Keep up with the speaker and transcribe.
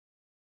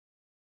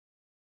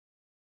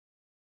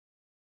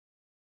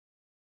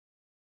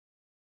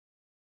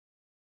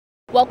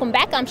Welcome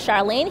back. I'm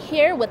Charlene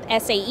here with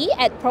SAE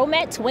at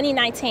ProMat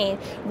 2019.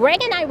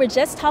 Greg and I were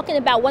just talking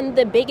about one of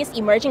the biggest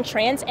emerging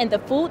trends in the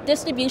food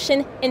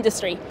distribution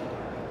industry,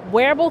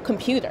 wearable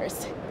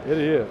computers. It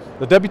is.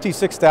 The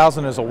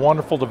WT6000 is a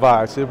wonderful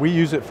device. We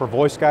use it for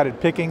voice-guided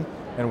picking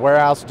and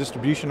warehouse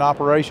distribution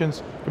operations.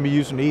 It can be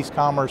used in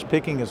e-commerce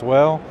picking as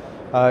well.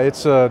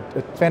 It's a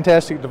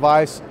fantastic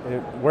device.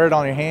 Wear it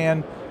on your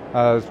hand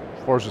as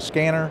far as a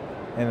scanner,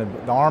 and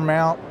the arm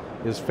mount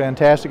is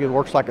fantastic. It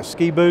works like a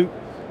ski boot.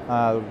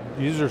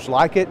 Users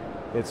like it.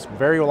 It's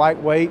very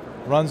lightweight,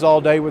 runs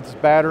all day with its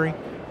battery,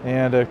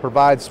 and it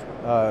provides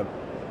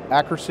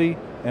accuracy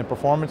and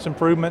performance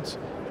improvements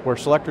where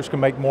selectors can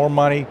make more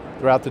money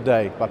throughout the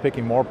day by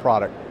picking more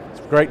product.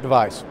 It's a great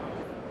device.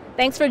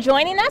 Thanks for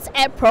joining us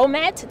at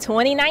ProMat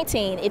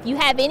 2019. If you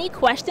have any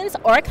questions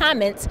or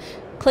comments,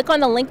 click on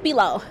the link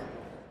below.